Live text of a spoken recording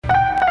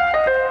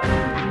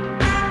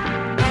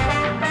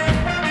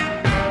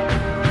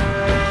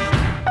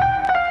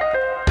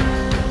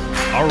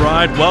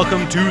right,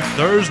 welcome to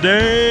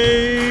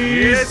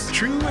Thursday. It's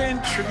True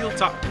and Trivial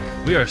Talk.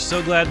 We are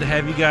so glad to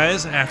have you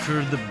guys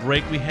after the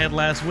break we had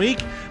last week.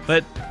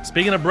 But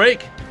speaking of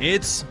break,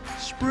 it's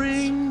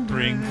spring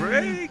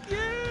break,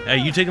 yeah. Are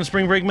you taking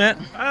spring break, Matt?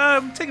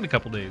 I'm taking a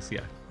couple days,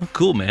 yeah. Oh,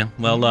 cool, man.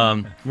 Well,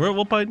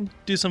 we'll probably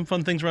do some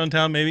fun things around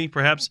town, maybe,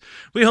 perhaps.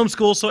 We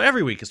homeschool, so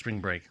every week is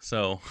spring break.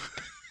 So,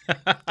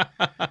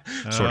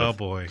 sort of.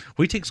 Boy.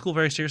 We take school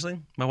very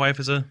seriously. My wife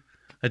is an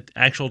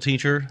actual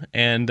teacher,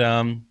 and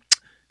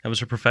that was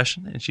her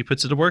profession, and she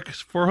puts it to work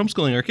for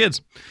homeschooling our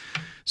kids.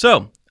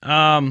 So,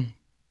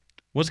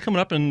 what's coming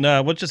up, and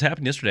what just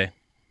happened yesterday?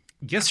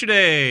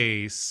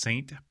 Yesterday,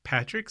 St.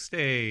 Patrick's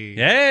Day.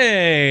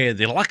 Yay!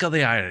 The luck of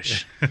the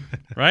Irish,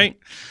 right?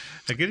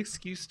 A good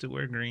excuse to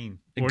wear green.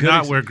 Or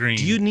not wear green.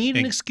 Do you need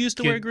an excuse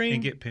to wear green?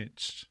 And get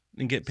pinched.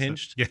 And get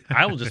pinched? So, yeah.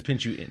 I will just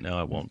pinch you. No,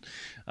 I won't.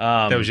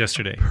 That was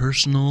yesterday.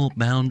 Personal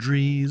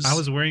boundaries. I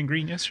was wearing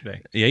green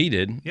yesterday. Yeah, you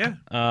did. Yeah.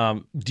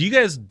 Do you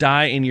guys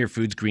dye any of your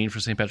foods green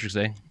for St. Patrick's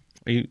Day?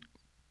 Do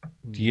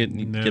you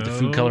get the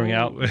food coloring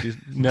out?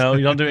 No,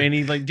 you don't do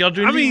any. Like, do y'all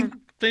do anything for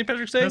St.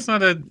 Patrick's Day? That's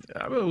not a.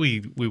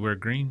 We wear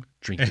green.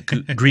 Drink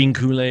the green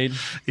Kool-Aid.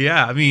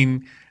 Yeah,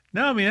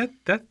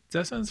 that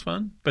sounds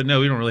fun. But no,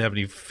 we don't really have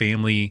any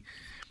family.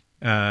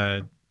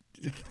 Not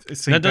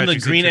done the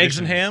green eggs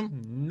and ham?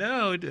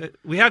 No,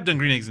 we have done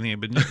green eggs and ham,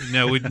 but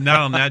no, not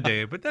on that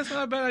day. But that's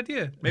not a bad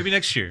idea. Maybe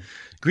next year.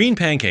 Green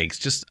pancakes.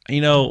 Just,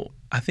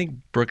 I think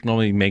Brooke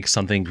normally makes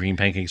something, green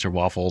pancakes or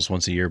waffles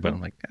once a year, but I'm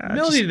like,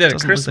 Melody did that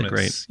at Christmas.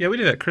 Great. Yeah, we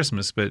did that at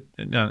Christmas, but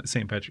not at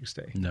St. Patrick's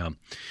Day. No.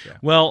 Yeah.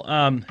 Well,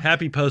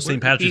 happy post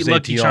St. Patrick's Day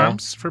to y'all.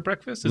 Charms for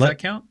breakfast? Does that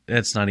count?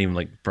 That's not even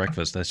like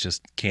breakfast. That's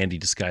just candy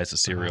disguised as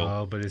cereal.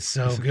 Oh, but it's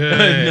so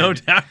good. No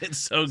doubt, it's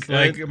so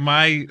good. Like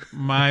my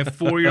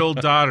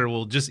 4-year-old daughter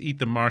will just eat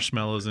the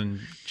marshmallows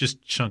and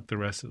just chunk the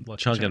rest of the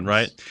Lucky Chunking, Charms.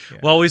 right? Yeah.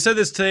 Well, we said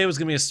this today was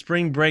going to be a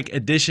spring break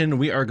edition.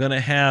 We are going to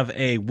have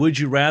a Would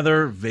You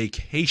Rather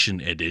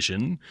vacation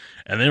edition.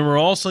 And then we're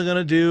also going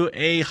to do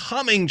a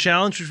humming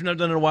challenge, which we've not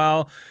done in a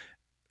while.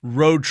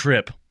 Road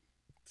trip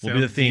will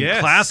be the theme.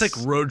 Yes. Classic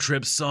road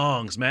trip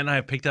songs. Matt and I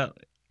have picked out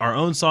our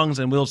own songs,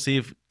 and we'll see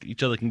if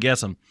each other can guess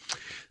them.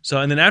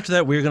 So, and then after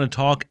that, we're going to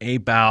talk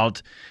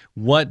about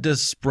what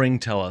does spring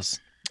tell us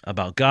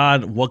about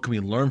God? What can we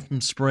learn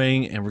from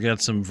spring? And we're going to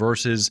have some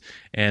verses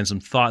and some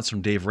thoughts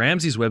from Dave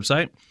Ramsey's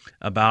website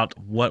about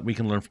what we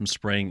can learn from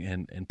spring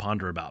and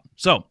ponder about.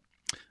 So,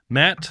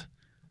 Matt,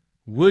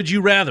 would you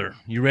rather?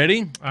 You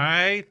ready?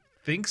 I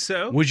think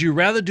so. Would you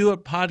rather do a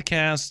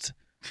podcast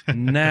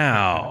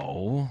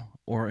now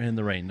or in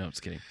the rain? No,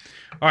 just kidding.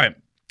 All right.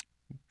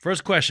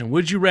 First question.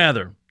 Would you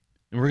rather,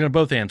 and we're going to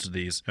both answer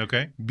these,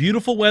 Okay.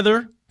 beautiful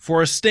weather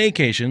for a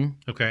staycation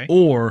Okay.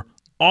 or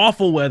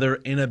awful weather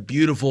in a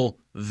beautiful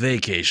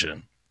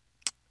vacation?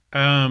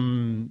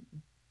 I'd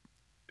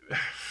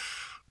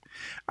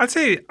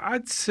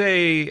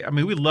say,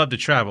 we'd love to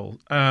travel.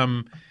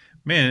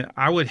 Man,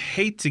 I would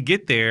hate to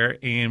get there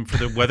and for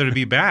the weather to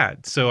be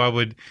bad. So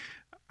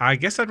I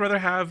guess I'd rather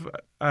have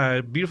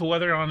beautiful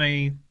weather on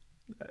a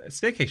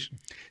staycation.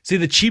 See,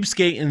 the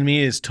cheapskate in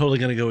me is totally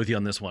going to go with you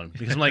on this one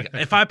because I'm like,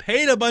 if I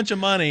paid a bunch of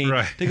money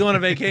to go on a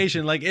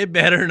vacation, like it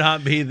better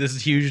not be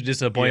this huge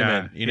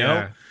disappointment, you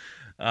know?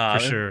 For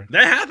sure.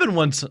 That happened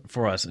once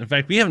for us. In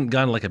fact, we haven't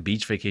gone like a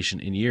beach vacation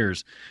in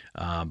years.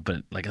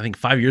 But like I think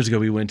 5 years ago,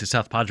 we went to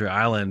South Padre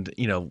Island,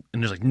 and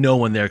there's like no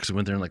one there because we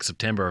went there in like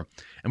September.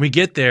 And we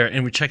get there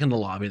and we check in the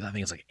lobby. I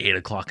think it's like 8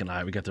 o'clock at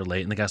night. We got there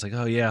late. And the guy's like,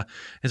 oh, yeah,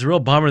 it's a real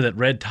bummer that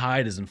red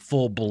tide is in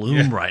full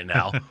bloom right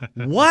now.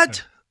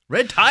 What?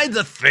 Red tide's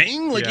a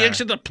thing? Like you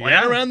actually have to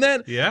plan around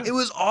that? Yeah. It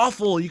was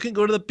awful. You couldn't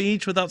go to the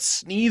beach without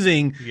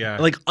sneezing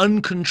like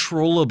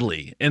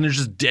uncontrollably. And there's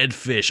just dead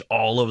fish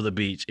all over the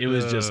beach. It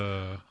was just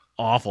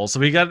awful. So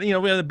we got, we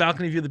had the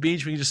balcony view of the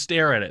beach. We could just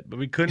stare at it, but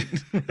we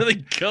couldn't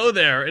really go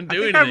there and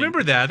do anything. I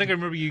remember that. I think I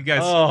remember you guys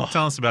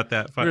telling us about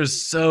that. We were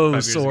so 5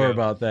 years sore ago.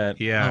 about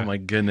that. Yeah. Oh my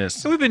goodness.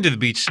 So we've been to the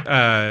beach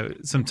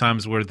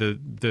sometimes where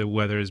the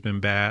weather has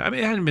been bad.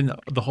 It hadn't been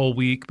the whole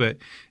week, but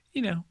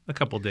a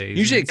couple days.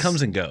 Usually it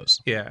comes and goes.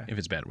 Yeah. If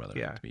it's bad weather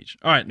Yeah. at the beach.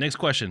 All right, next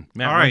question.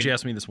 Matt, All why don't right. you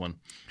ask me this one?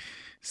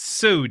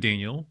 So,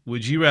 Daniel,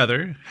 would you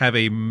rather have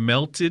a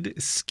melted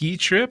ski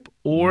trip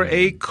or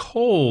a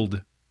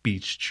cold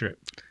beach trip?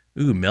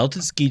 Ooh,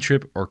 melted ski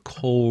trip or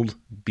cold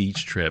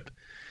beach trip.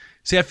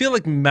 See, I feel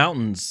like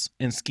mountains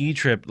and ski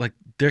trip, like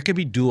there could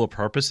be dual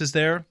purposes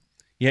there.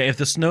 Yeah, if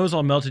the snow's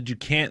all melted, you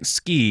can't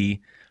ski,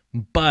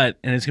 and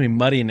it's going to be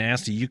muddy and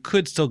nasty, you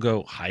could still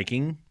go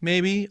hiking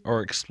maybe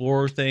or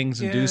explore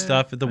things and do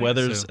stuff if the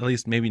weather's at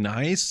least maybe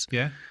nice.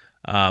 Yeah.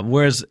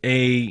 Whereas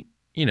a,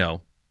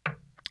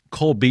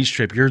 cold beach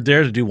trip, you're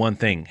there to do one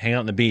thing, hang out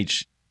on the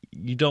beach.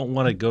 You don't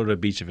want to go to a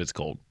beach if it's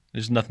cold.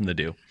 There's nothing to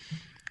do.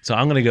 So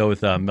I'm going to go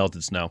with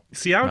melted snow.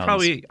 See, I would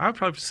probably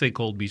say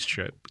cold beach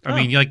trip. I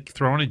mean, you like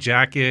throw on a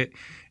jacket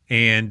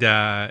and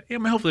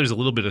hopefully there's a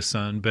little bit of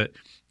sun, but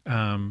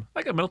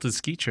like a melted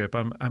ski trip.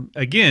 I'm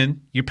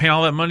again, you're paying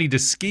all that money to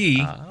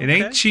ski. Okay. It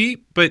ain't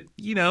cheap, but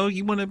you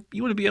want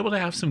to be able to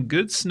have some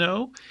good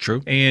snow.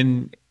 True.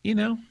 And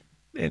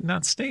it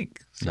not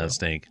stink. Not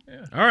stink.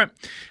 Yeah. All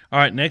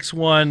right. Next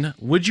one.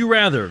 Would you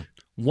rather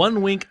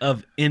 1 week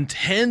of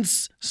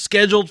intense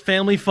scheduled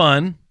family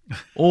fun,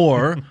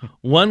 or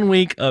 1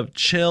 week of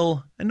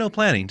chill and no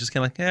planning? Just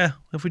kind of like,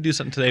 if we do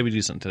something today, we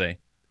do something today.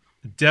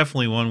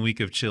 Definitely 1 week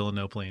of chill and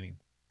no planning.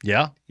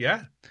 Yeah.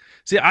 Yeah.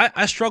 See,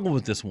 I struggle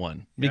with this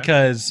one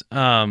because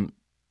I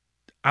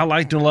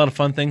like doing a lot of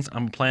fun things.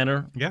 I'm a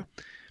planner. Yeah.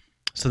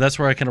 So that's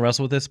where I kind of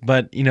wrestle with this.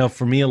 But,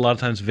 for me, a lot of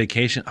times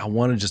vacation, I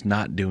want to just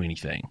not do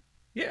anything.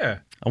 Yeah.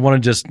 I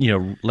want to just,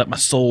 let my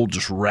soul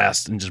just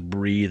rest and just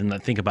breathe and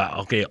not think about,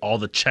 okay, all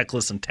the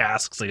checklists and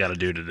tasks I got to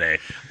do today.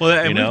 Well,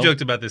 and we've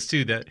joked about this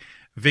too, that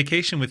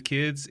vacation with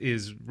kids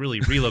is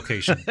really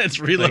relocation. It's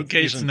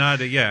relocation. It's not,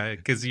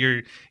 because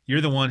you're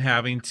the one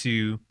having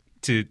to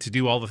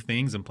do all the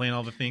things and plan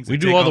all the things. We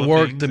do all the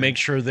work to make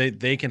sure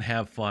they can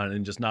have fun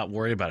and just not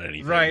worry about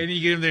anything. Right, and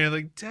you get them there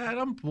like, Dad,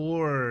 I'm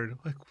bored.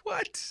 Like,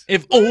 what?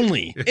 If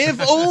only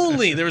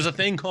there was a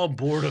thing called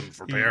boredom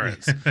for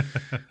parents.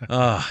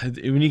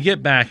 When you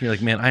get back, you're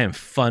like, man, I am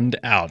funned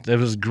out. That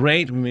was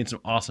great. We made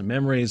some awesome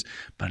memories,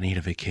 but I need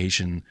a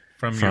vacation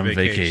from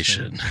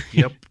vacation.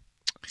 Yep.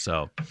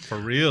 So for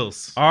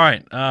reals. All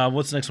right.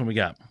 What's the next one we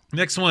got?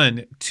 Next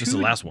one. This is the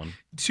last one.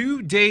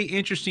 2-day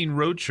interesting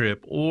road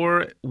trip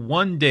or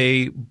 1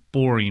 day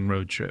boring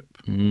road trip.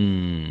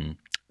 And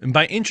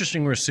by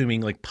interesting, we're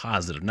assuming like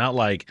positive, not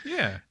like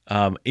Yeah.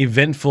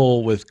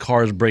 Eventful with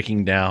cars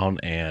breaking down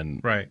and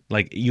Right.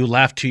 like you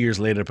laugh 2 years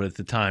later, but at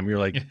the time you're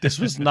like, this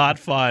was not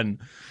fun.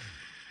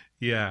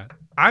 Yeah.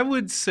 I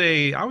would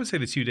say the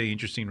 2-day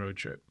interesting road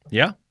trip.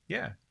 Yeah.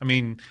 Yeah. I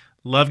mean,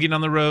 love getting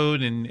on the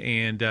road and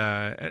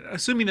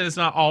assuming that it's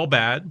not all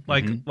bad,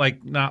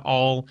 like not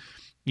all,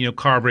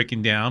 car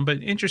breaking down,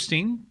 but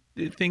interesting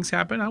things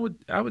happen. I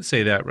would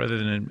say that rather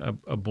than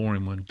a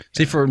boring one.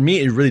 See, for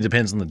me, it really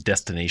depends on the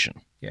destination.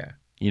 Yeah.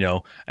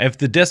 If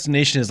the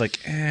destination is like,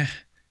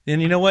 then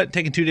you know what?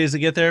 Taking 2 days to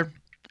get there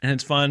and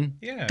it's fun.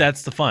 Yeah.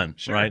 That's the fun,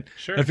 Sure, right?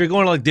 sure. If you're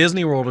going to like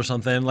Disney World or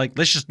something, like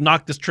let's just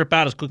knock this trip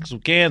out as quick as we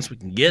can so we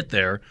can get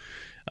there.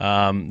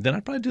 Then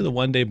I'd probably do the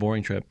 1 day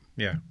boring trip.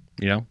 Yeah.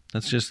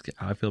 That's just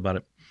how I feel about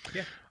it.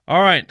 Yeah.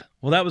 All right.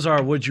 Well, that was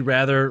our Would You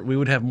Rather. We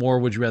would have more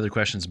Would You Rather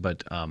questions,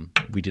 but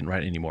we didn't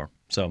write any more.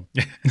 So,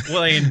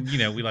 Well, and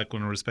we like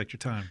when we respect your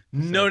time.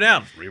 no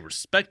doubt, we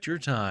respect your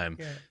time.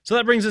 Yeah. So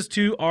that brings us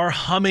to our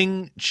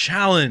humming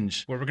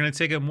challenge. Where we're going to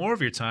take up more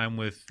of your time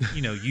with,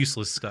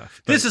 useless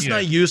stuff. This is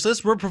not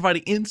useless. We're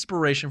providing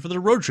inspiration for the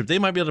road trip. They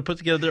might be able to put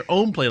together their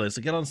own playlist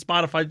to get on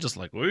Spotify just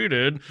like we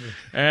did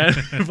and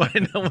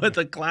find out what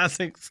the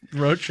classic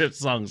road trip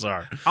songs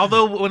are.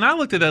 Although when I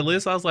looked at that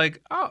list, I was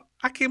like, oh,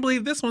 I can't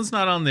believe this one's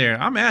not on there.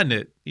 I'm adding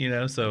it,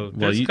 So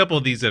there's a couple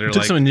of these that are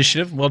Took some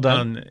initiative. Well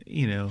done.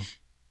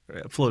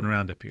 Floating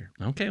around up here.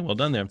 Okay, well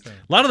done there. A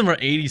lot of them are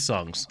 80s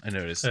songs, I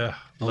noticed. Love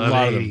a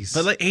lot of them. 80s.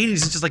 But like 80s,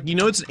 it's just like,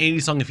 it's an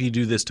 80s song if you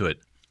do this to it.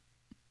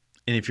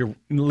 And if you're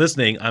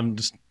listening, I'm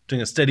just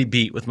doing a steady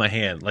beat with my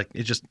hand. Like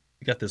it just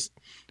got this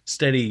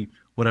steady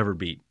whatever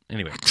beat.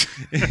 Anyway,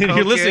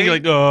 you're listening, you're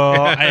like, oh,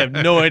 I have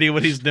no idea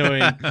what he's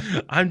doing.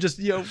 I'm just,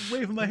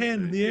 waving my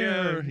hand in the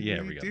air. Yeah,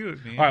 there we go. Do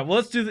it, man. All right, well,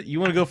 let's do that.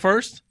 You want to go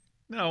first?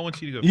 No, I want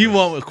you to go You first.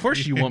 won't. Of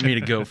course you want me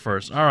to go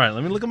first. All right,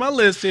 let me look at my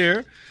list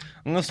here.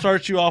 I'm going to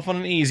start you off on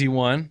an easy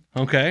one.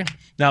 Okay.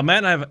 Now,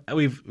 Matt and I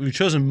we've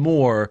chosen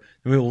more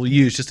than we will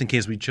use just in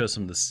case we chose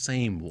some of the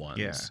same ones.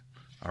 Yeah.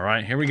 All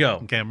right, here we go.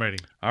 Okay, I'm ready.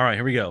 All right,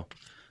 here we go.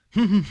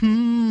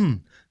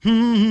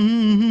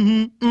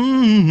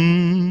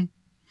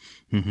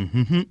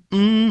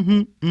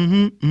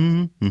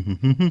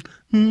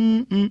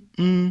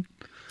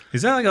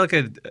 Is that like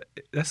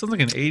that sounds like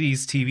an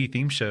 80s TV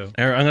theme show.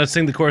 I'm going to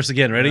sing the chorus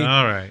again. Ready?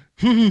 All right.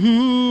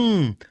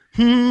 You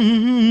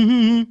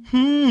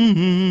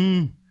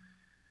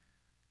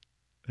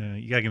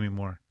got to give me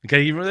more.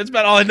 Okay, that's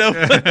about all I know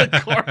for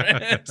the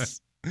chorus.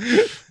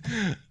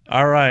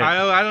 All right.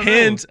 I don't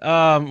Hint,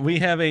 we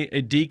have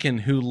a deacon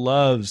who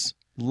loves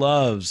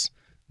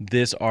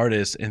this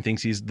artist and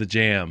thinks he's the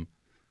jam.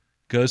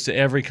 Goes to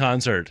every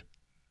concert.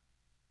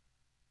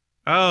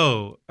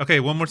 Oh, okay.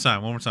 One more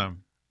time.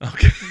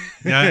 Okay.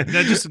 Now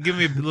just give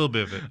me a little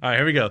bit of it. All right,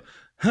 here we go.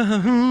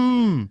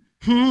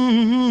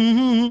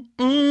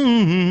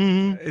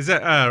 Is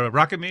that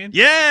Rocket Man?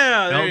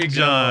 Yeah, there Elton you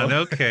John.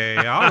 go. Okay.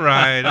 All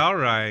right. All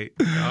right.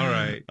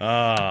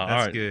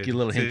 right. Good. Get a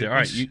little hint there. All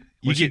right, you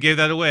gave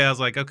that away. I was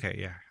like, okay,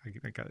 yeah,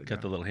 I got it. got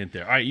the little hint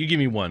there. All right, you give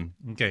me one.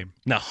 Okay.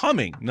 Now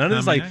humming. None of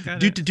this Humming, like I got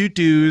doot doot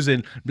doos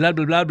and blah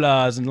blah blah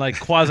blahs and like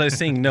quasi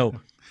sing. No,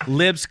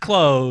 lips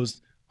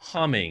closed,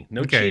 humming.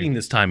 No Okay. cheating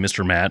this time,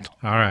 Mr. Matt.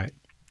 All right.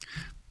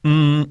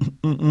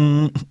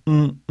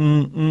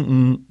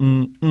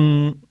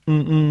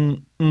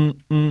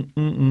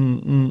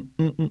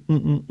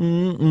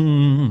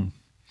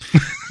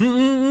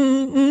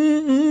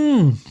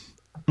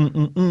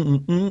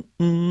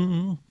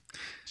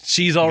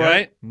 She's all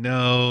right.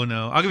 No.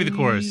 I'll give you the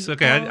chorus.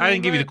 Okay, I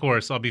didn't give you the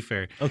chorus. So I'll be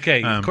fair.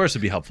 Okay, of course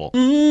it'd be helpful.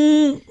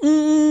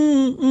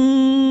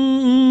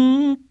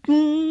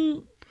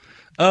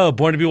 Oh,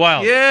 Born to Be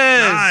Wild.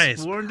 Yes,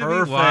 Nice. Born to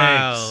Perfect. Be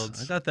Wild.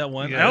 I got that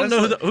one. Yeah, I don't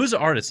know that's who's the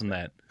artist in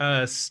that.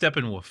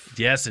 Steppenwolf.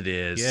 Yes, it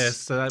is. Yes,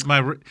 so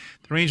the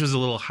range was a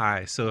little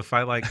high. So if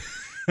I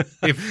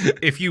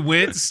if you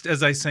winced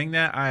as I sang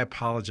that, I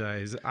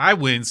apologize. I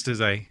winced as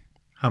I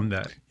hummed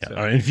that. Yeah. So.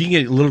 All right. If you can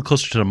get a little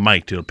closer to the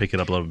mic, too, it'll pick it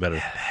up a little bit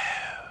better.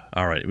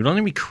 All right. We don't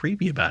need to be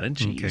creepy about it.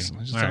 Jeez. Okay. Just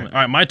All tell right. me.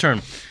 All right. My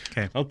turn.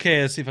 Okay.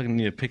 Okay. Let's see if I can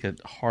need to pick a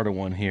harder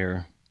one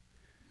here.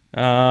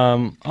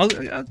 I'll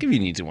give you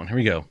an easy one. Here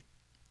we go.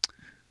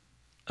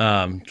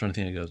 Trying to think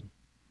how it goes.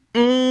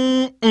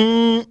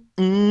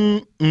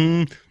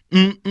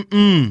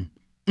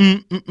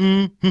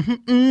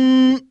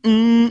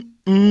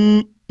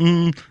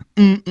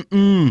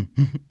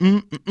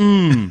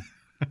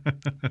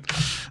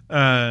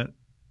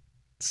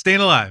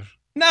 Staying Alive.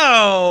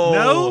 No.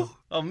 No?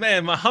 Oh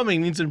man, my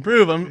humming needs to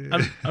improve. I'm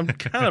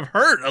kind of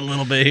hurt a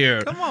little bit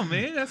here. Come on,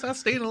 man. That's not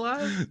Staying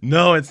Alive.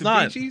 No, it's The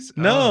not. Bee Gees?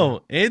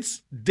 No,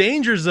 it's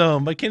Danger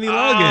Zone by Kenny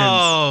Loggins.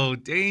 Oh,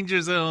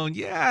 Danger Zone.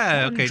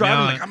 Yeah. I'm Okay.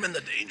 driving now like I'm in the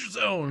danger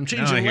zone. I'm now I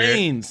changing hear it.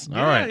 lanes. Yeah,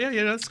 All right.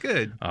 Yeah. That's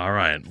good. All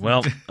right.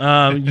 Well,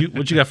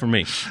 what you got for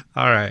me?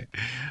 All right.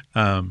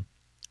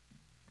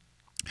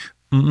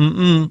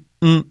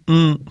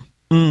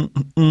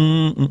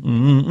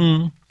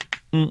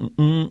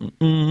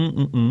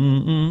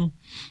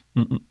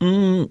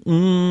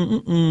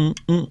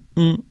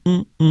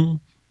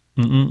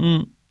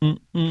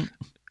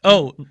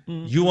 Oh,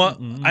 you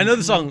want? I know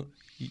the song.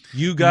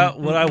 You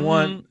got what I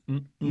want. I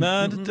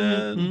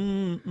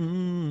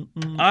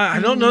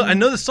don't know. I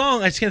know the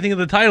song. I just can't think of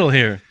the title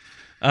here.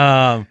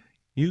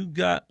 You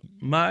got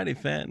mighty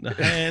fan to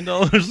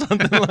handle or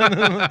something like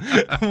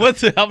that.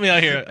 What's it? Help me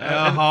out here.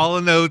 Hall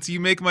and Oates. You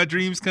make my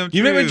dreams come true.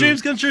 You make my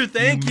dreams come true.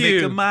 Thank you.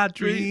 Making my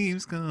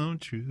dreams come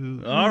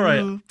true. All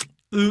right.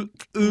 Ooh.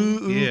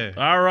 Yeah.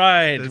 All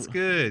right. That's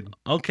good.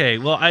 Okay.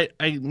 Well, I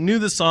knew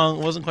the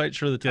song. Wasn't quite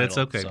sure the title. That's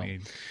okay, so.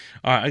 man.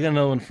 All right. I got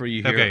another one for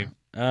you here. Okay.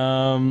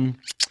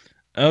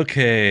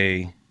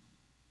 Okay.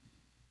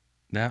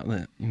 Now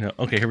that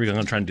okay, here we go. I'm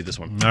gonna try and do this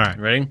one. All right.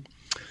 Ready?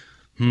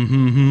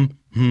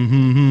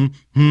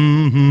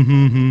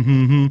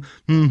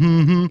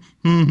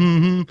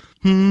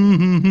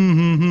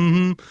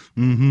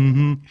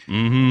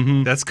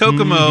 That's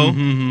Kokomo.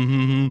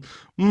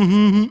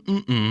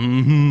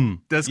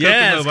 That's Kokomo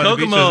Yes, by the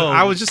Beach Kokomo. Boys.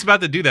 I was just about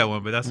to do that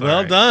one, but that's all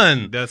Well right.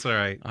 done. That's all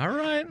right. All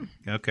right.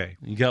 Okay.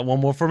 You got one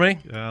more for me?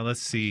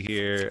 Let's see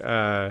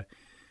here.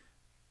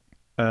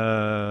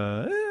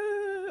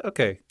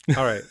 Okay.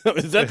 All right.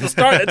 Is that the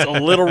start? It's a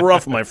little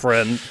rough, my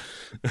friend.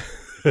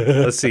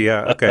 Let's see.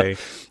 Okay.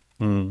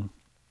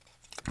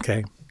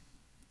 Okay.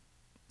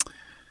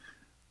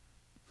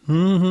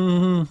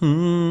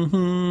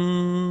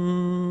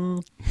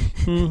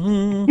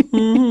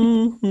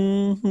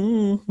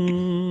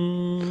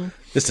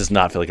 This does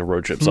not feel like a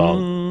road trip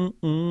song.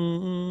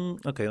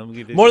 Okay, let me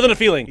give you More than a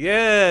feeling.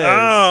 Yes.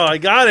 Oh, I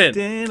got it.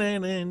 I'm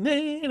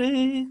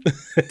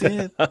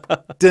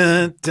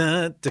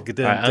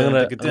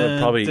gonna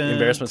probably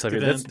embarrass myself here.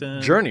 That's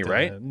Journey,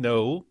 right?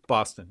 No,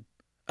 Boston.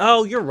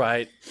 Oh, you're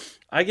right.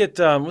 I get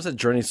what's that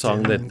Journey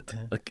song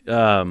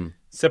that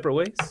Separate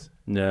Ways?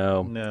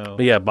 no. No.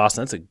 But yeah,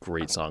 Boston, that's a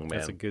great song, man.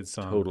 That's a good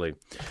song. Totally.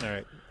 All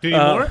right. Do you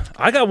more?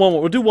 I got one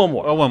more. We'll do one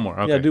more. Oh, one more.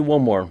 Okay. Yeah, do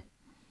one more.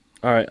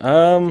 All right.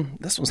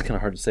 This one's kind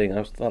of hard to sing.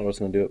 I thought I was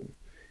going to do it.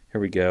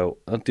 Here we go.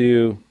 I'll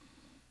do.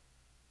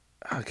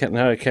 I can't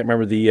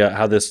remember the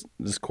how this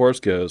chorus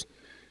goes.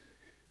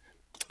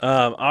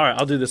 All right,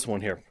 I'll do this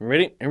one here.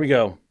 Ready? Here we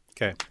go.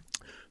 Okay.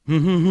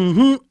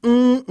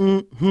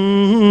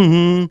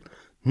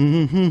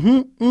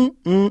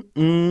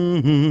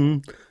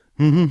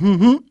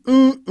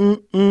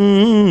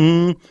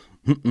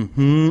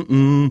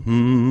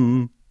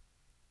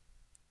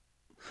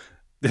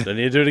 Do I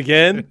need to do it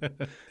again?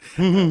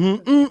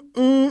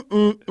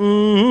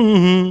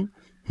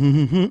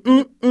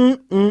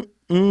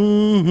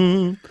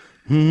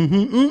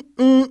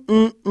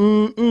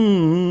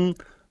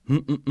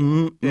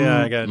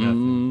 Yeah, I got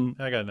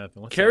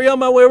nothing. What's Carry On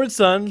My Wayward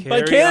Son that?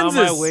 by Carry On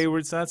Kansas. My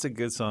Wayward Son. That's a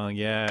good song.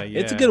 Yeah.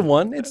 It's a good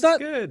one. It's That's not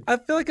good. I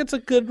feel like it's a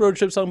good road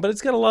trip song, but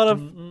it's got a lot of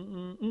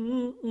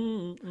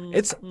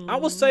I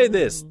will say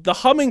this. The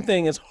humming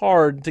thing is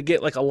hard to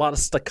get like a lot of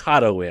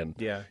staccato in.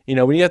 Yeah. You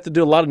know, when you have to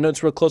do a lot of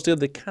notes real close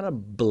together, they kind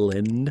of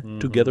blend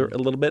together a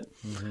little bit.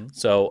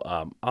 So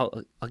I'll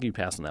give you a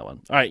pass on that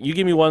one. All right, you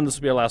give me one. This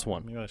will be our last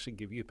one. Maybe I should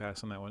give you a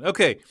pass on that one.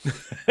 Okay.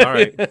 All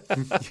right.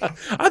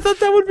 I thought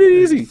that would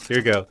be easy. Here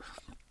we go.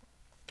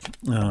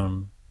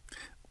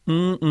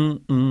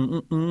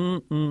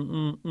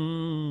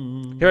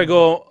 Here I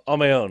go on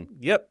my own.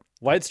 Yep.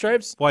 White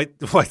Stripes? White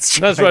No, stripes.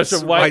 that's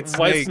right.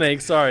 White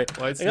Snake. Sorry.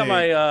 White I got Snake.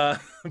 my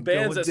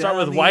bands that start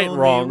Going with down white the only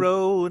wrong.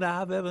 road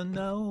I've ever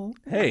known.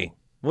 Hey,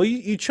 well,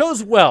 you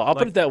chose well. I'll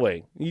put it that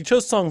way. You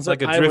chose songs Like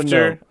that a I would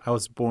know. drifter, I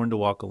was born to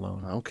walk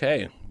alone.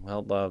 Okay.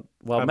 Well, I've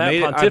Matt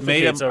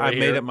pontificates over I here.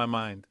 made up my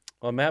mind.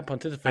 Well, Matt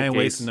pontificates. I ain't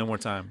wasting no more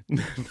time.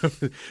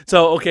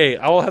 So, okay,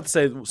 I will have to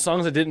say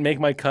songs that didn't make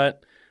my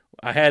cut.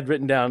 I had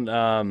written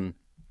down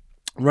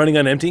 "Running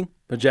on Empty"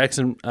 by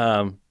Jackson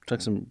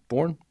Jackson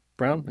Brown.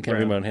 I can't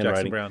read my own Jackson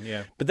handwriting. Brown,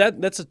 yeah. But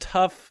that's a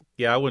tough.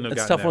 Yeah, I wouldn't have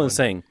That's a gotten tough that one to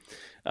sing.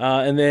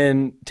 And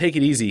then "Take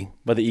It Easy"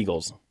 by the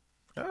Eagles.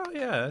 Oh,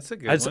 yeah, that's a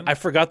good one. I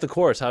forgot the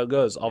chorus, how it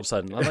goes all of a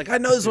sudden. I was like, I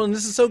know this one.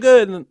 This is so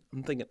good. And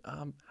I'm thinking,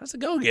 how's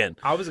it go again?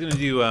 I was going to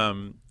do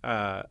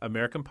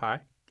American Pie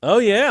Oh,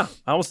 yeah.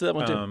 I almost did that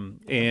one, too.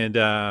 and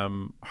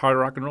Hard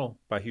Rock and Roll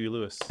by Huey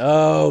Lewis.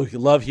 Oh, you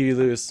love Huey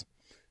Lewis.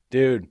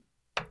 Dude.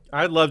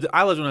 I loved when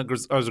I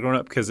was growing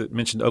up because it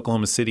mentioned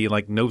Oklahoma City, and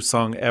like no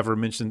song ever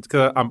mentioned,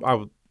 because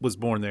I was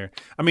born there.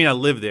 I mean, I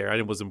lived there.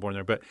 I wasn't born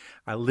there, but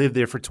I lived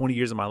there for 20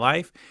 years of my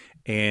life.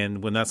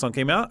 And when that song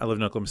came out, I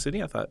lived in Oklahoma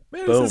City. I thought,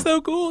 man, this is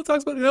so cool. It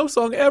talks about no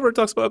song ever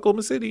talks about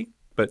Oklahoma City.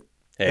 But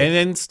and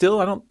then still,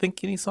 I don't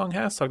think any song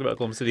has talked about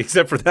Oklahoma City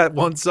except for that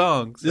one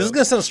song. So. This is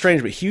going to sound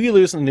strange, but Huey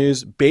Lewis in the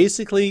News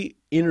basically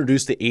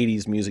introduced the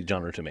 80s music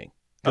genre to me.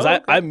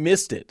 Because I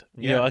missed it.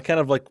 You know, I kind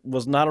of like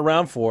was not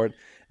around for it.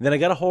 And then I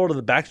got a hold of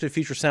the Back to the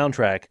Future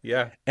soundtrack.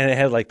 Yeah. And it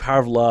had like Power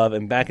of Love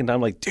and Back in Time.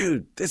 Like,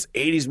 dude, this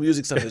 80s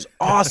music stuff is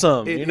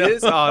awesome. It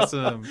is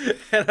awesome.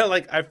 And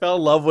I fell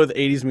in love with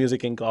 80s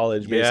music in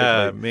college, basically.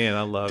 Yeah, man,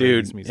 I love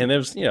 80s music. And it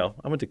was,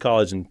 I went to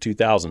college in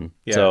 2000.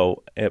 Yeah.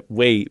 So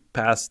way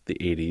past the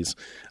 80s.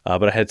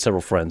 But I had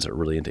several friends that were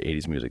really into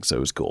 80s music, so it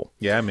was cool.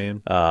 Yeah,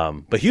 man.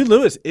 But Huey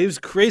Lewis, it was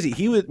crazy.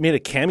 He made a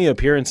cameo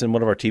appearance in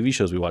one of our TV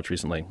shows we watched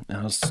recently. And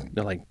I was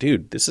like,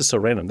 dude, this is so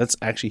random. That's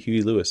actually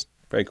Huey Lewis.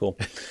 Very cool.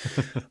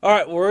 All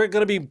right, we're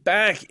going to be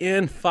back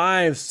in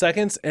 5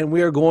 seconds, and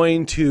we are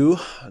going to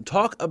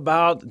talk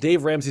about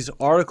Dave Ramsey's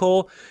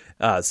article,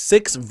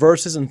 6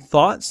 verses and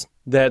thoughts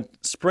that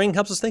spring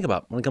helps us think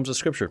about when it comes to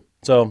Scripture.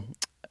 So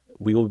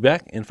we will be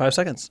back in 5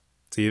 seconds.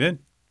 See you then.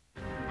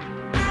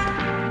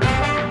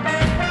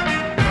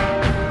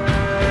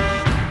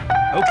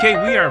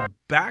 Okay, we are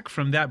back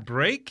from that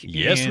break.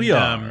 Yes, we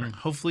are.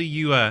 Hopefully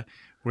you were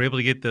able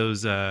to get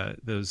those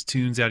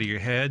tunes out of your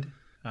head.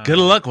 Good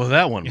luck with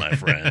that one, my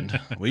friend.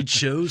 We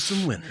chose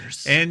some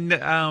winners. And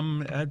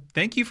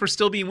thank you for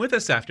still being with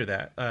us after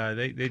that.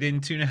 They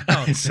didn't tune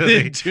out. So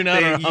they tune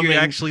out. You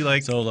actually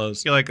like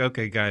solos. You're like,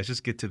 okay, guys,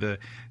 just get to the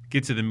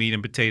meat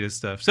and potato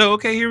stuff. So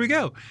okay, here we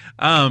go.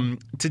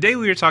 Today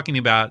we are talking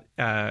about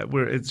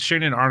we're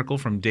sharing an article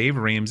from Dave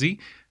Ramsey.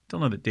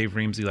 Don't know that Dave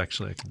Ramsey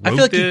actually wrote I feel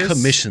like this, he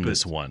commissioned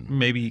this one.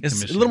 Maybe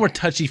it's a little more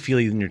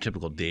touchy-feely than your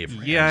typical Dave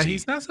Ramsey. Yeah,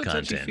 he's not so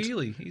content.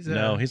 touchy-feely. He's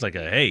like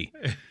hey,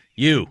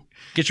 you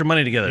get your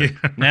money together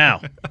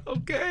now.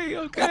 Okay.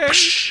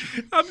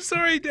 I'm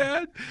sorry,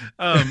 Dad.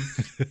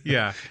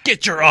 Yeah.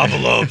 Get your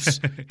envelopes.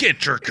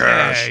 Get your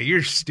cash. Hey,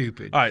 you're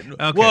stupid. All right.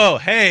 Okay. Whoa.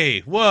 Hey.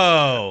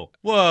 Whoa.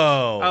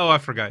 Oh, I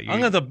forgot you. I'm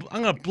gonna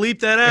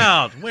bleep that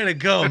out. Way to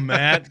go,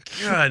 Matt.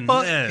 Goodness.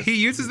 Well, he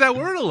uses that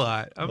word a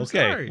lot. I'm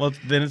sorry. Well,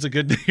 then it's a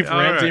good Dave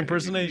Ramsey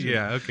impersonation.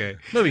 Yeah. Okay.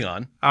 Moving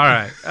on. All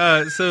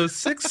right. So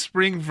 6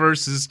 spring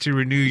verses to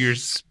renew your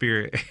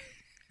spirit.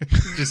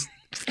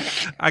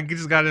 I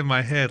just got in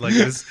my head like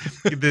this.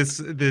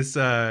 Do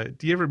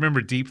you ever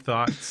remember Deep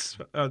Thoughts?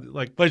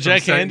 Like by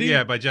Jack Handey?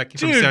 Yeah, by Jack.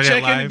 Dude, from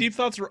Jack Live. Handey Deep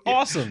Thoughts were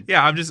awesome.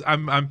 Yeah,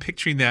 I'm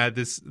picturing that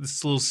this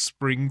little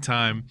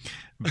springtime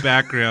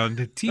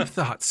background. Deep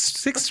Thoughts,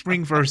 6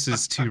 spring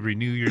verses to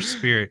renew your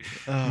spirit.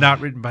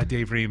 Not written by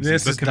Dave Ramsey,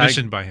 but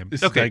commissioned by him.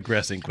 This is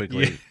digressing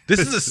quickly. Yeah. This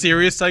is a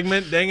serious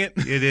segment. Dang it!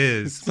 It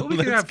is. So we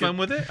can have fun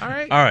with it. All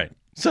right.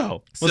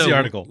 So, what's the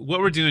article?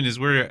 What we're doing is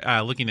we're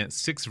looking at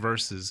 6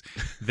 verses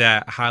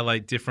that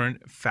highlight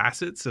different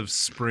facets of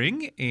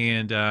spring.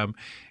 And,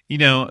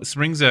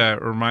 spring's a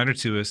reminder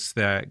to us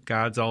that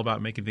God's all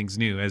about making things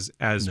new. As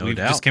we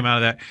just came out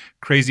of that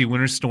crazy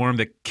winter storm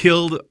that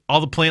killed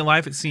all the plant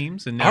life, it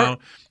seems. And now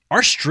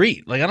our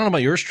street, like I don't know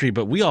about your street,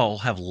 but we all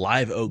have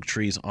live oak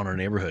trees on our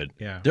neighborhood.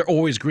 Yeah. They're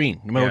always green,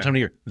 no matter what time of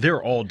year.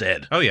 They're all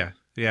dead. Oh, yeah.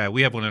 Yeah,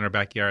 we have one in our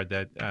backyard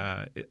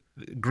that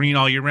green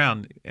all year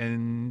round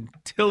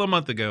until a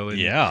month ago.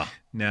 And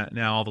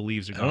now all the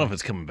leaves are gone. I don't know if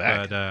it's coming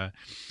back. But I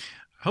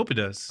hope it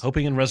does.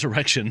 Hoping in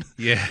resurrection.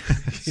 Yeah.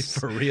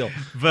 For real.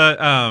 But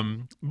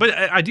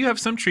I do have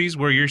some trees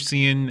where you're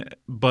seeing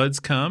buds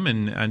come,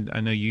 and I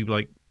know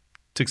you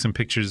took some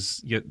pictures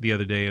the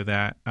other day of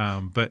that.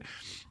 But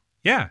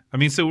yeah, I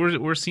mean, so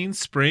we're seeing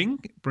spring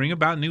bring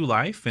about new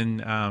life,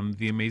 and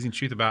the amazing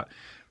truth about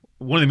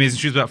one of the amazing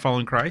truths about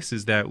following Christ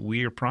is that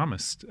we are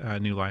promised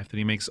new life, that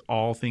He makes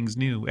all things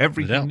new,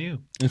 everything new.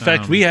 In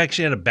fact, we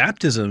actually had a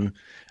baptism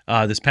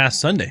this past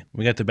Sunday.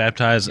 We got to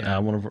baptize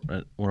one of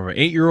our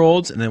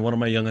 8-year-olds and then one of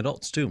my young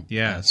adults too.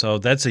 Yeah. So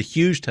that's a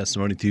huge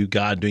testimony to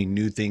God doing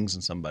new things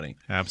in somebody.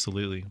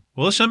 Absolutely.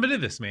 Well, let's jump into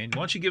this, man.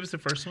 Why don't you give us the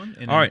first one?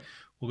 And all right.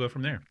 We'll go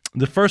from there.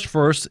 The first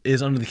verse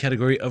is under the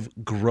category of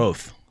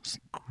growth.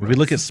 When we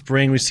look at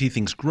spring, we see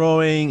things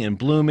growing and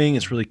blooming.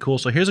 It's really cool.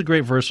 So here's a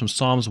great verse from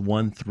Psalms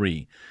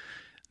 1:3.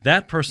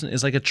 That person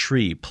is like a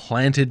tree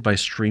planted by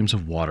streams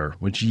of water,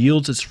 which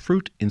yields its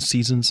fruit in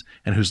seasons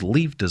and whose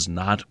leaf does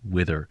not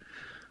wither.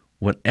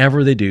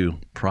 Whatever they do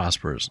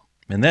prospers.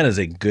 And that is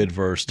a good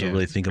verse to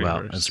really think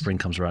about as spring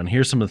comes around.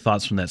 Here's some of the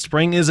thoughts from that.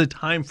 Spring is a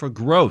time for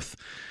growth.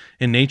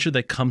 In nature,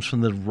 that comes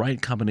from the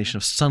right combination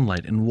of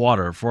sunlight and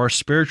water. For our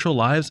spiritual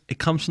lives, it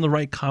comes from the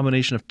right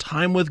combination of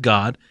time with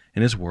God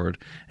and His Word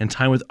and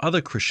time with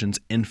other Christians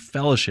in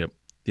fellowship.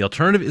 The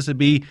alternative is to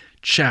be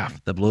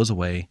chaff that blows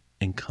away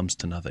and comes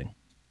to nothing.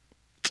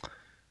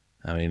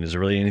 I mean, is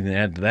there really anything to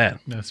add to that?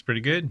 That's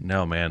pretty good.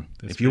 No, man.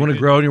 That's If you want to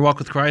pretty grow in your walk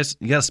with Christ,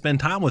 you got to spend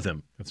time with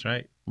Him, That's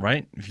right.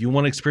 right? If you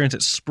want to experience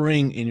that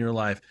spring in your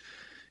life,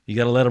 you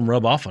got to let Him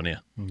rub off on you,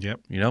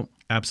 Yep. you know?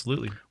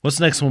 Absolutely. What's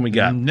the next one we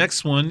got?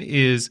 Next one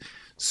is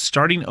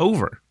starting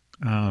over.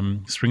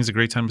 Spring's a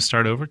great time to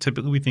start over.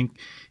 Typically, we think,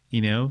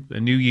 a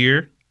new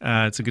year,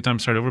 it's a good time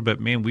to start over.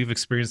 But man, we've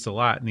experienced a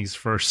lot in these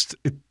first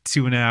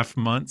 2.5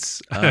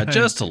 months.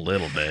 Just a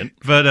little bit.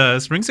 But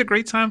spring's a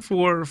great time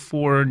for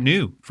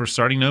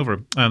starting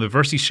over. The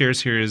verse he shares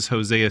here is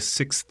Hosea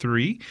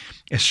 6:3.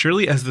 As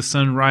surely as the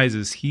sun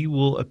rises, He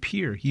will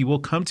appear. He will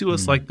come to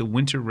us like the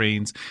winter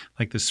rains,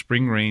 like the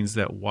spring rains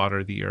that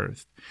water the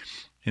earth.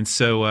 And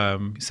so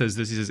he says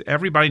this. He says,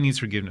 everybody needs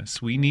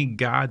forgiveness. We need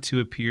God to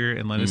appear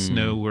and let us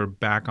know we're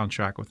back on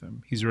track with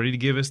Him. He's ready to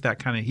give us that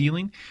kind of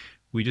healing.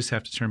 We just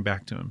have to turn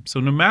back to Him. So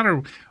no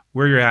matter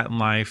where you're at in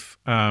life,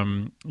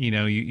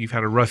 you've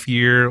had a rough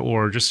year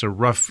or just a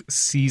rough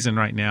season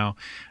right now,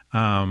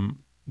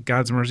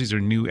 God's mercies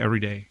are new every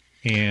day.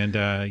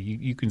 And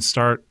you can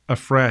start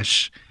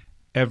afresh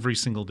every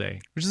single day.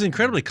 Which is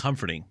incredibly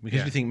comforting because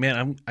Yeah. you think,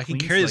 man, I can Clean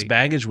carry this slate.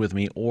 baggage with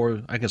me,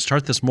 or I can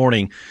start this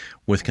morning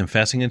with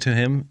confessing it to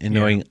Him and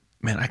knowing,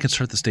 man, I can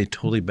start this day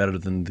totally better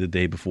than the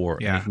day before,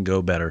 and Yeah. it can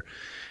go better.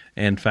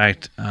 In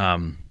fact,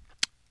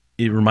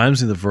 it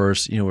reminds me of the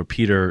verse, where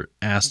Peter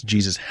asked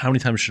Jesus, how many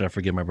times should I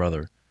forgive my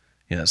brother?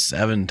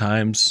 7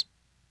 times,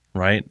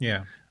 right?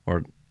 Yeah.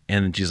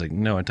 And then Jesus like,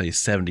 no, I tell you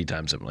 70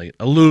 times, like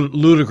a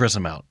ludicrous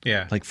amount.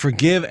 Yeah. Like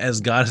forgive as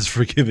God has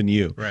forgiven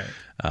you. Right.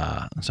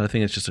 So I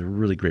think it's just a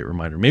really great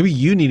reminder. Maybe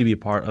you need to be a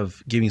part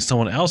of giving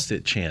someone else the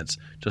chance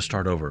to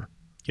start over,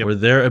 Yep. where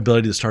their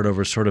ability to start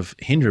over is sort of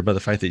hindered by the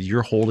fact that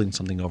you're holding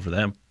something over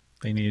them.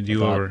 They need to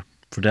do over.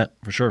 For that,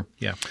 for sure.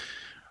 Yeah.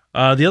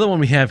 The other one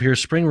we have here,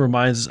 spring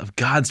reminds us of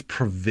God's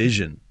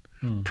provision.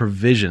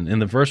 Provision.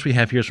 And the verse we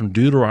have here is from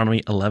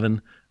Deuteronomy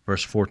 11,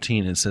 verse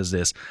 14. It says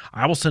this,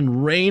 I will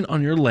send rain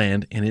on your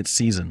land in its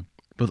season,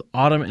 both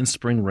autumn and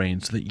spring rain,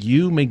 so that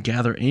you may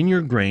gather in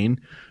your grain,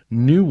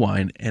 new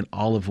wine, and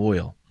olive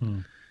oil.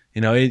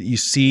 You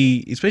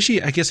see,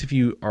 especially I guess if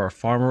you are a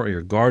farmer or you're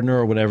a gardener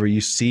or whatever,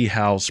 you see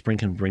how spring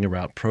can bring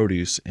about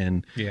produce.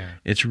 And Yeah.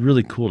 it's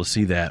really cool to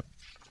see that.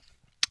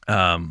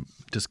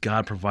 Just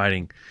God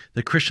providing.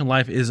 The Christian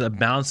life is a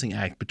balancing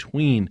act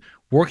between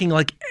working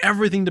like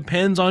everything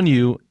depends on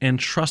you and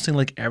trusting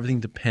like everything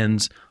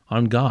depends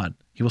on God.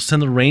 He will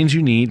send the rains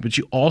you need, but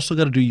you also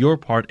got to do your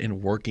part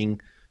in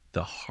working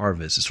the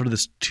harvest. It's sort of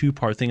this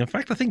two-part thing. In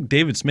fact, I think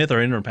David Smith,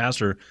 our interim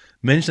pastor,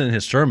 mentioned in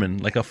his sermon,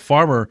 like a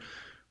farmer,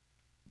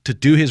 to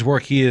do his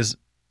work, he has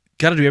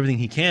got to do everything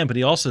he can, but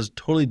he also has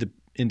totally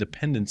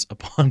independence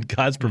upon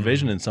God's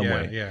provision in some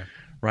way. Yeah.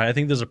 Right? I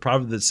think there's a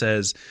proverb that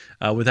says,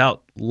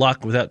 without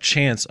luck, without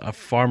chance, a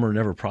farmer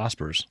never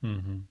prospers.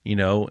 And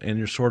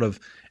you're sort of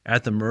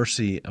at the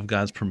mercy of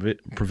God's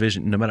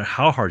provision, no matter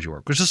how hard you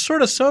work, which is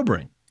sort of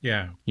sobering.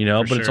 Yeah.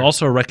 But it's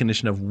also a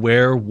recognition of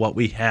where what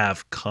we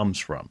have comes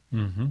from.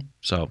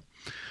 So,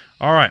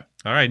 all right.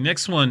 All right.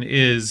 Next one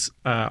is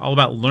all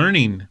about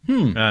learning.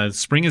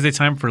 Spring is a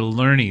time for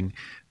learning.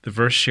 The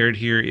verse shared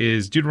here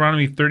is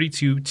Deuteronomy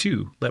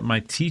 32:2. Let my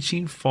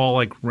teaching fall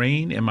like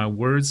rain and my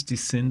words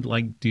descend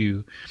like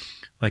dew,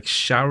 like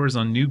showers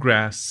on new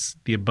grass,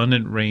 the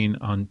abundant rain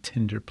on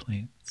tender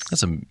plants.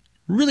 That's a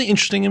really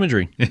interesting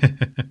imagery.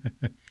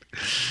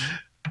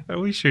 Are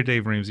we sure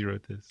Dave Ramsey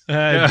wrote this?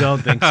 I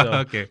don't think so.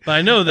 Okay. But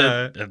I know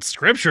that it's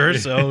scripture,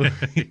 so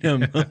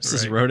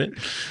Moses wrote it.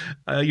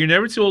 You're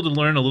never too old to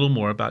learn a little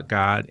more about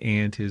God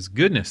and His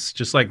goodness.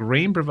 Just like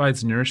rain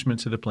provides nourishment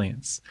to the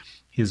plants,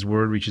 His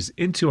word reaches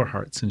into our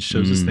hearts and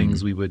shows us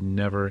things we would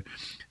never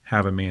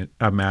have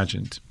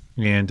imagined.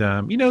 And,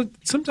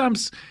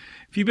 sometimes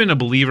if you've been a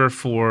believer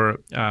for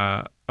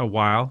a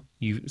while,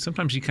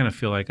 sometimes you kind of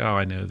feel like, oh,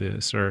 I know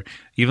this. Or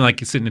even like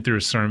you're sitting through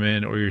a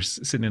sermon or you're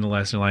sitting in a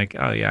lesson like,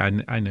 oh, yeah,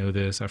 I know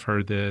this. I've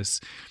heard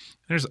this.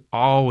 There's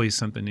always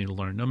something new to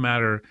learn. No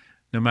matter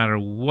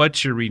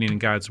what you're reading in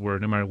God's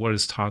word, no matter what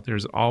is taught,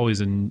 there's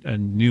always a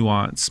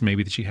nuance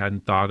maybe that you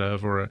hadn't thought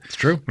of or It's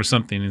true. or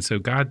something. And so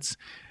God's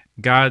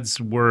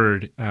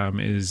word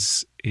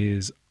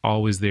is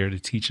always there to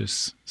teach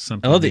us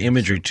something. I love the new.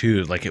 imagery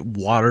too. Like it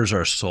waters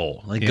our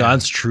soul. Like Yeah.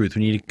 God's truth.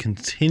 We need to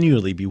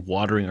continually be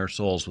watering our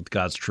souls with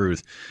God's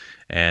truth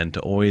and to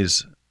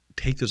always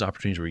take those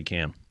opportunities where you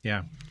can.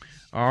 Yeah.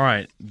 All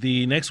right.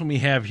 The next one we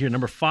have here,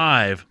 number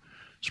 5,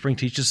 spring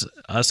teaches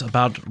us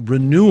about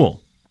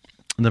renewal.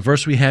 And the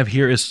verse we have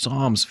here is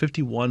Psalms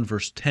 51,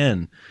 verse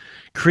 10.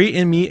 Create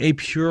in me a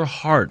pure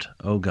heart,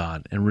 O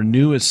God, and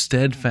renew a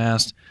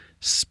steadfast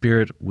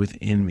spirit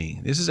within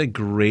me. This is a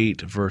great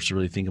verse to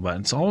really think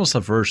about. It's almost a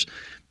verse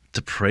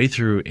to pray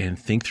through and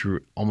think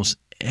through almost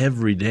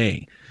every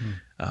day.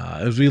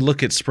 As we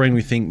look at spring,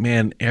 we think,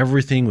 man,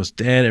 everything was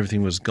dead,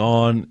 everything was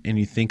gone, and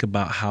you think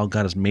about how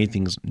God has made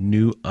things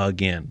new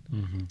again.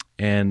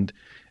 And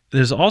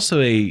there's also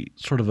a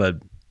sort of a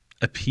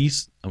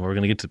peace, and we're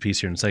going to get to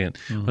peace here in a second.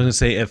 I was going to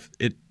say, if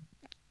it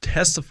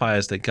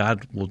testifies that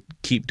God will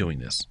keep doing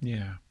this.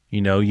 Yeah.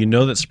 You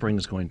know that spring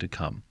is going to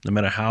come, no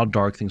matter how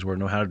dark things were,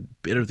 no matter how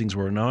bitter things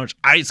were, no how much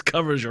ice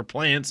covers your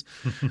plants.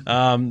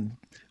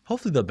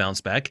 Hopefully they'll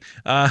bounce back.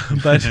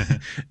 But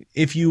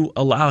if you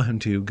allow him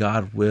to,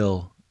 God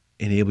will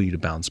enable you to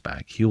bounce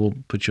back. He will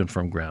put you on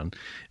firm ground.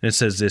 And it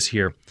says this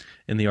here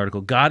in the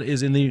article: God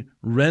is in the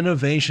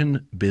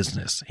renovation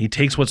business. He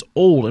takes what's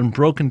old and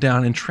broken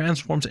down and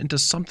transforms it into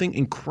something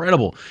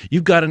incredible.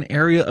 You've got an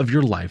area of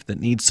your life that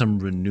needs some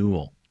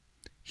renewal.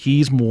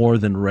 He's more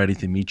than ready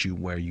to meet you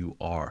where you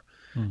are.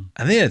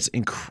 I think it's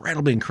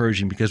incredibly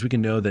encouraging, because we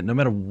can know that no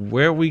matter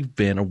where we've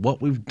been or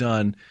what we've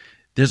done,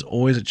 there's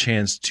always a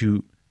chance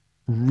to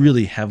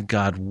really have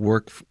God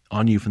work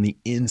on you from the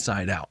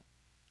inside out.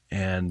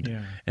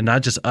 And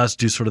not just us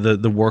do sort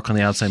of the work on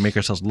the outside, make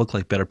ourselves look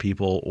like better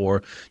people,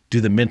 or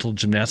do the mental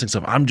gymnastics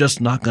of, I'm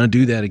just not going to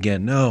do that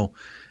again. No,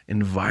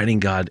 inviting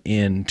God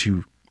in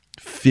to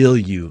fill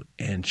you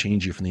and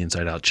change you from the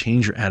inside out,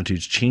 change your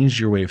attitudes, change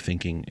your way of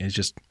thinking.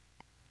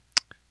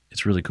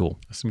 It's really cool.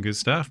 That's some good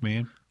stuff,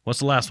 man. What's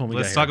the last one we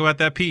got? Let's talk about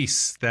that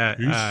piece that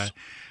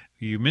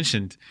you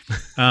mentioned.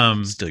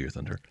 Steal your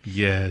thunder.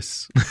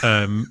 Yes.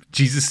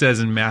 Jesus says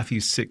in Matthew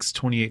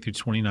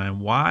 6:28-29,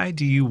 "Why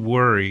do you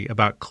worry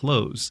about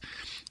clothes?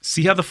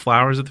 See how the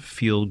flowers of the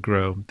field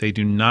grow. They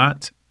do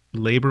not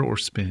labor or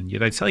spin.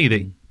 Yet I tell you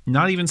that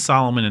not even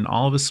Solomon in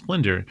all of his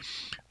splendor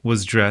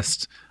was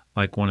dressed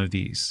like one of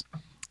these."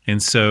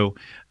 And so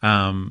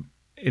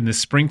in the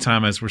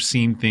springtime, as we're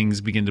seeing things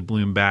begin to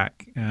bloom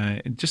back,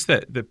 just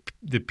that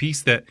the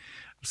peace that,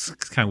 it's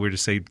kind of weird to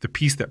say, the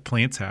peace that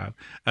plants have.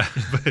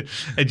 But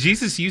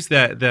Jesus used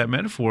that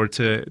metaphor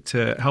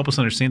to help us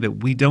understand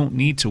that we don't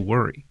need to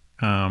worry.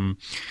 And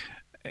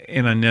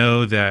I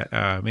know that,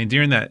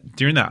 during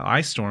that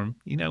ice storm,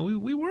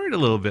 we worried a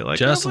little bit, like,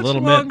 just how a much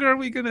little longer bit. are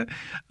we gonna?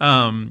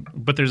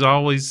 But there's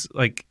always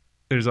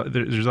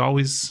there's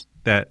always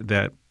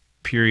that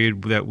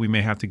period that we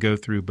may have to go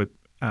through. But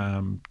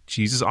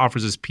Jesus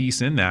offers us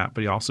peace in that,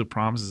 but he also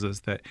promises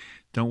us that,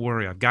 don't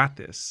worry, I've got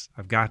this.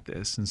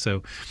 And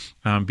so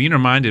being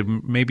reminded,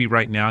 maybe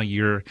right now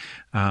you're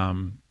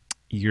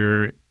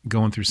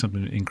going through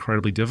something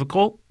incredibly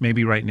difficult.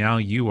 Maybe right now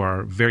you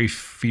are very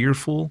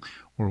fearful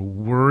or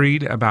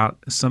worried about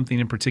something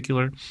in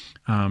particular.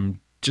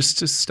 Just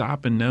to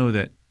stop and know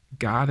that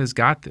God has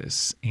got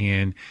this.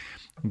 And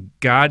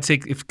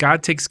if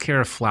God takes care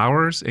of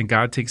flowers and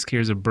God takes care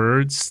of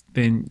birds,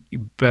 then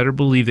you better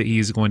believe that he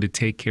is going to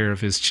take care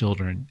of his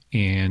children.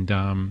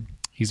 And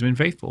he's been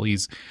faithful.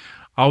 He's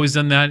always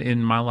done that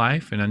in my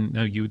life, and I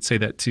know you would say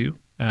that too,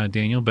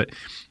 Daniel. But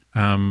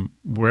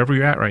wherever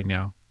you're at right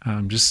now,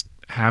 just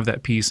have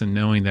that peace and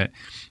knowing that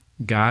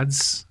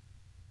God's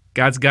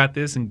got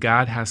this, and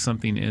God has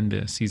something in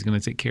this. He's going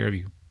to take care of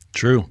you.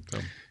 True.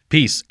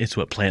 Peace. It's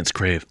what plants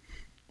crave.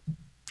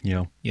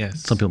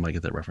 Yes. Some people might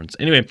get that reference.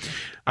 Anyway,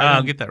 I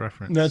don't get that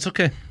reference. No, it's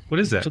okay. What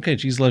is that? It's okay.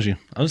 Jesus loves you.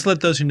 I'll just let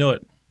those who know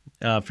it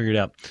figure it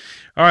out.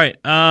 All right.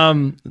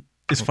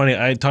 It's funny.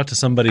 I talked to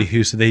somebody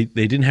who said they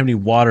didn't have any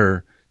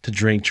water to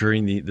drink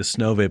during the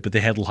snow event, but they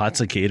had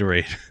lots of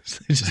Gatorade.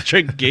 So they just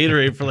drank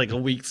Gatorade for like a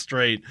week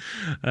straight.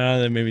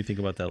 That made me think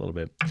about that a little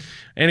bit.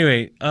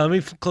 Anyway, let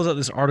me close out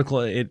this article.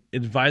 It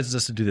advises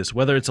us to do this,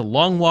 whether it's a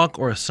long walk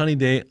or a sunny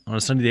day,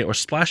 or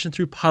splashing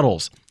through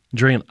puddles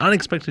during an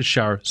unexpected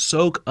shower.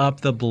 Soak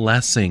up the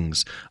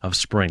blessings of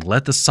spring.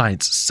 Let the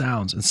sights,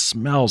 sounds, and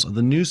smells of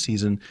the new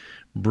season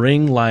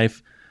bring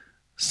life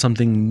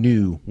something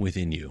new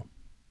within you.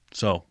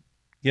 So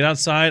get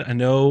outside. I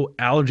know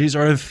allergies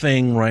are a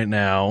thing right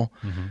now.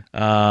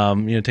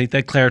 Take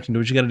that Claritin, do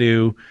what you got to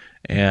do.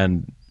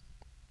 And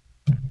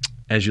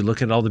as you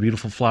look at all the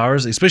beautiful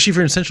flowers, especially if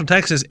you're in Central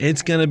Texas,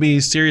 it's going to be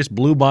serious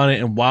bluebonnet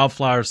and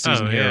wildflower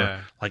season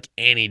here, like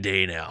any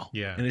day now.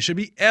 Yeah. And it should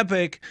be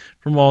epic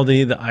from all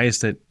the ice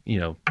that,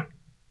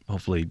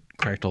 hopefully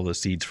cracked all the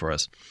seeds for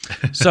us.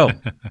 So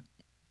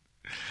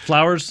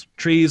flowers,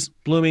 trees,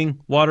 blooming,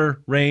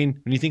 water,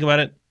 rain, when you think about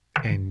it.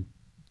 And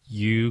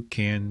you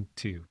can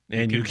too.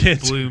 And you can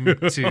bloom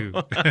too.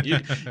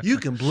 you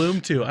can bloom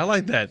too. I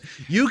like that.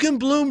 You can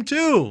bloom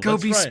too. Go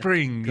That's be right.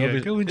 spring. Go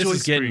enjoy this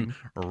is spring.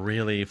 Getting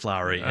really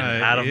flowery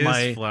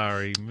and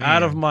flowery, man.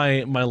 out of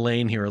my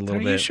lane here a little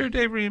bit. Are you sure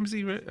Dave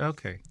Ramsey?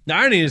 Okay. The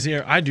irony is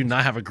here. I do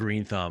not have a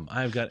green thumb.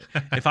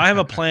 If I have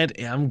a plant,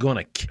 I'm going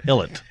to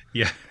kill it.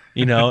 Yeah.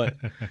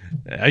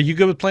 Are you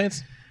good with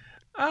plants?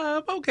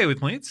 I'm okay with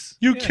plants.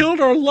 You killed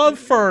our love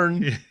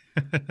fern. Yeah.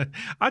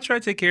 I try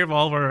to take care of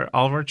all of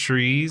our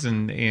trees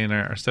and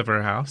our stuff at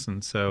our house,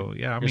 and so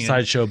Your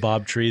sideshow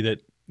Bob tree that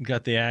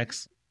got the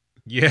axe.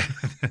 Yeah.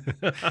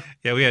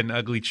 Yeah, we had an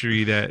ugly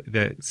tree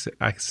that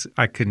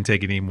I couldn't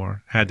take it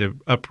anymore. Had to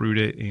uproot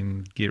it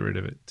and get rid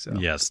of it. So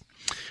Yes.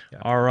 Yeah.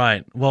 All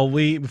right. Well,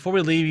 before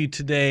we leave you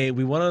today,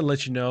 we want to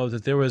let you know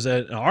that there was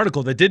an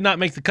article that did not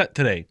make the cut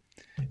today.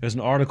 It was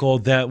an article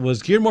that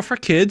was geared more for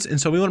kids,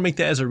 and so we want to make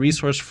that as a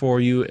resource for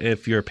you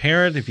if you're a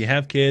parent, if you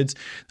have kids.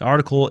 The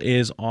article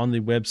is on the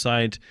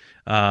website.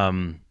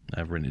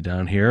 I've written it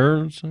down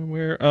here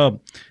somewhere.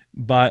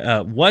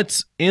 By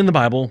What's in the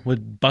Bible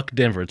with Buck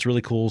Denver. It's a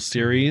really cool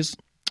series.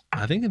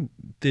 I think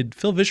did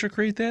Phil Vischer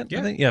create that? Yeah.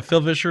 I think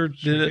Phil Vischer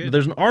did it. did.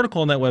 There's an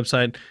article on that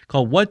website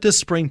called "What Does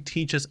Spring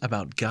Teach Us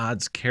About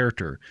God's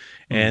Character?"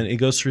 And it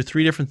goes through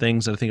 3 different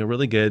things that I think are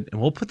really good. And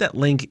we'll put that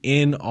link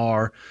in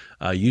our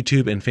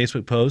YouTube and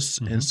Facebook posts.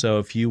 And so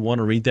if you want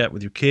to read that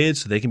with your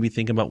kids, so they can be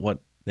thinking about what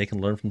they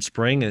can learn from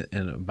spring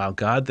and about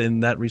God, then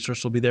that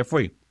resource will be there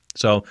for you.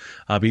 So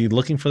I'll be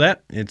looking for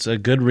that. It's a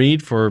good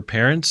read for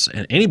parents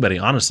and anybody,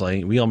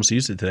 honestly. We almost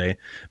used it today,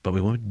 but we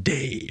went with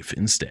Dave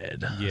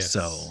instead. Yes.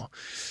 So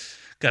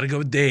got to go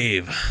with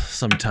Dave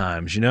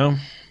sometimes, you know?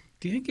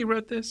 Do you think he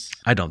wrote this?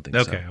 I don't think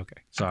so. Okay.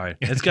 Sorry.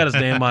 It's got his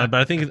name on it,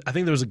 but I think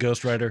there was a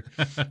ghostwriter.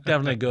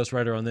 Definitely a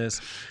ghostwriter on this.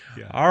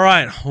 Yeah. All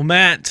right. Well,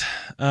 Matt,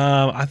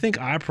 I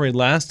think I prayed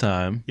last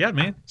time. Yeah,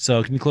 man.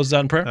 So can you close it out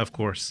in prayer? Of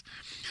course.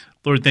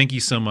 Lord, thank you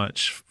so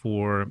much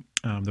for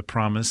the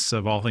promise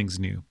of all things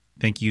new.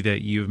 Thank you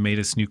that you have made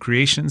us new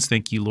creations.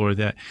 Thank you, Lord,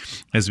 that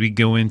as we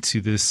go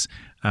into this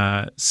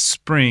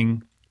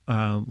spring,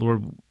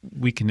 Lord,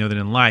 we can know that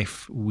in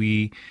life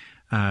we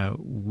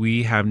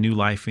have new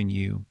life in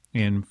you.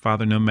 And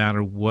Father, no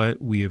matter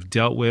what we have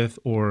dealt with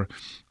or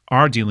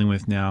are dealing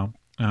with now,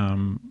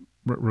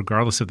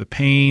 regardless of the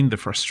pain, the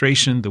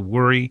frustration, the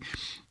worry,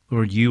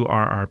 Lord, you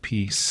are our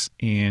peace,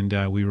 and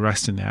we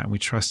rest in that, and we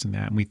trust in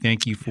that, and we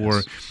thank you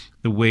for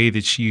the way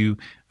that you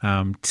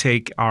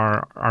take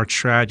our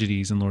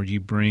tragedies, and Lord, you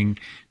bring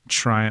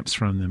triumphs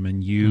from them,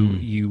 and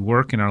you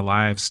work in our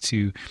lives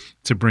to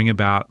bring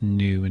about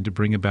new and to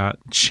bring about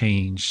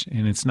change,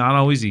 and it's not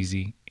always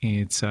easy.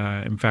 It's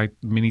in fact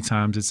many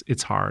times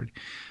it's hard.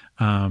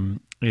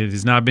 It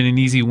has not been an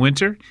easy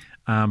winter.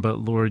 But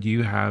Lord,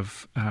 you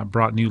have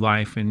brought new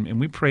life, and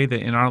we pray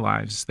that in our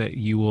lives that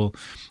you will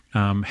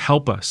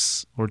help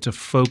us, Lord, to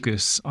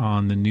focus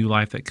on the new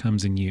life that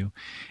comes in you.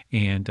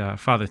 And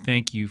Father,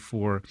 thank you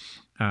for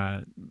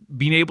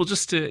being able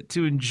just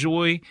to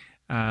enjoy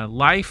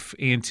life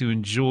and to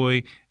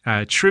enjoy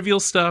trivial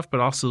stuff, but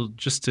also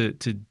just to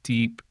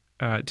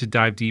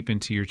dive deep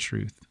into your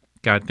truth.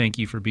 God, thank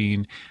you for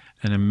being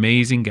an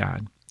amazing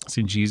God. It's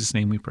in Jesus'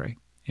 name we pray.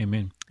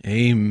 Amen.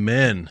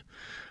 Amen.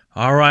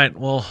 All right.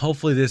 Well,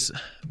 hopefully this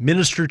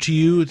ministered to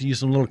you, to use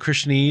some little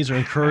Christianese, or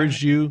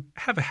encouraged you.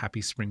 Have a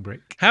happy spring break.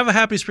 Have a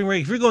happy spring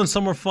break. If you're going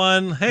somewhere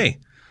fun, hey,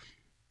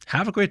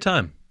 have a great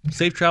time.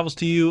 Safe travels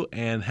to you,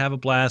 and have a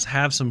blast.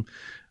 Have some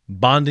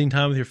bonding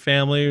time with your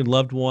family, your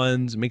loved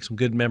ones, make some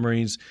good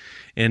memories.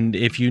 And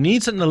if you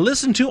need something to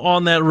listen to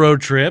on that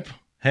road trip,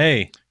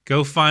 hey,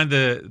 go find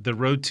the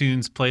Road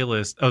Tunes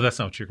playlist. Oh, that's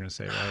not what you're going to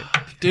say, right?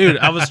 Dude,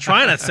 I was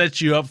trying to set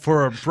you up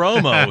for a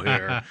promo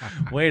here.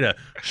 Way to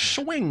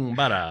swing,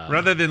 butter.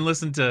 Rather than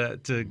listen to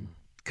a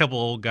couple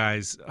old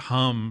guys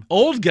hum.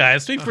 Old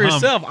guys, speak for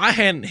yourself. I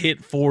hadn't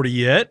hit 40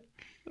 yet.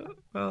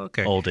 Well,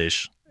 okay.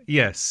 Oldish.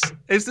 Yes.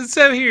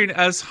 Instead of hearing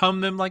us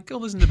hum them, like, go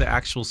listen to the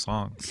actual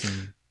songs.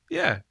 And,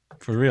 yeah.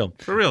 For real.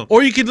 For real.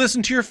 Or you could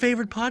listen to your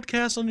favorite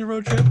podcast on your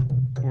road trip.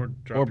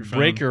 Or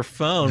break your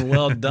phone.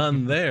 Well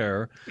done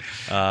there.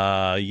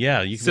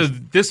 Yeah. You can so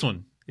this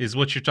one is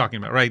what you're talking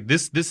about, right?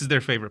 This is their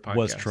favorite podcast.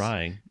 Was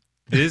trying.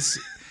 This,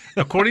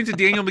 according to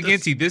Daniel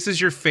McGinty, this is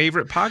your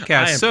favorite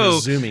podcast. I am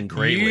presuming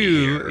greatly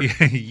here.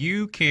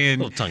 You can,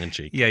 a little tongue in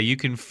cheek. Yeah, you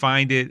can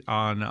find it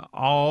on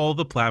all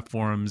the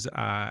platforms.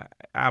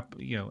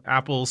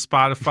 Apple,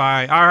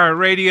 Spotify,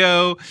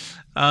 iHeartRadio,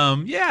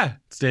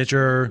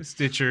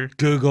 Stitcher,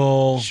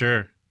 Google,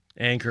 sure,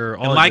 Anchor,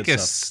 all and that like good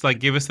us, stuff. like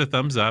give us the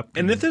thumbs up.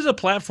 And if there's a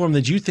platform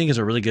that you think is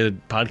a really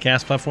good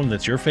podcast platform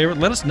that's your favorite,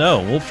 let us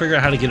know. We'll figure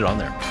out how to get it on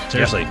there.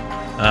 Seriously,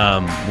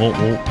 we'll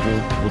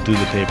do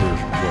the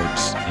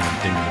paperworks and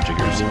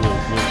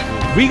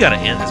thingy-majiggers. We got to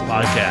end this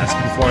podcast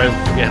before I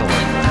forget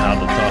how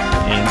to talk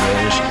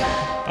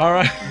English. All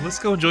right, let's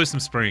go enjoy some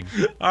spring.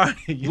 All right,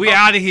 we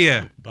out of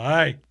here.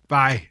 Bye.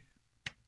 Bye.